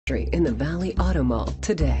Country in the Valley Auto Mall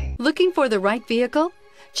today. Looking for the right vehicle?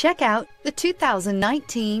 Check out the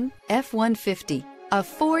 2019 F-150. A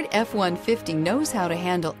Ford F-150 knows how to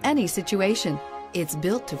handle any situation. It's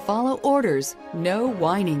built to follow orders, no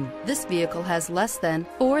whining. This vehicle has less than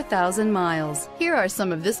 4,000 miles. Here are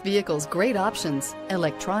some of this vehicle's great options: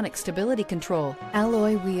 electronic stability control,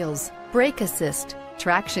 alloy wheels, brake assist,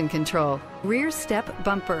 traction control, rear step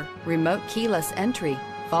bumper, remote keyless entry,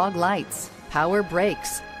 fog lights, power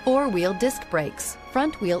brakes, four-wheel disc brakes,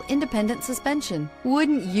 front-wheel independent suspension.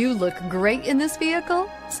 Wouldn't you look great in this vehicle?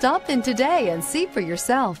 Stop in today and see for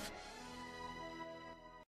yourself.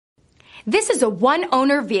 This is a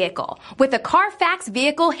one-owner vehicle with a Carfax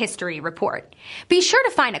Vehicle History Report. Be sure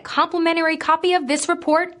to find a complimentary copy of this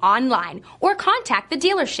report online or contact the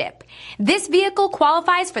dealership. This vehicle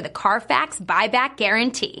qualifies for the Carfax Buyback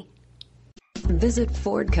Guarantee. Visit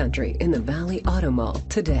Ford Country in the Valley Auto Mall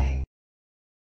today.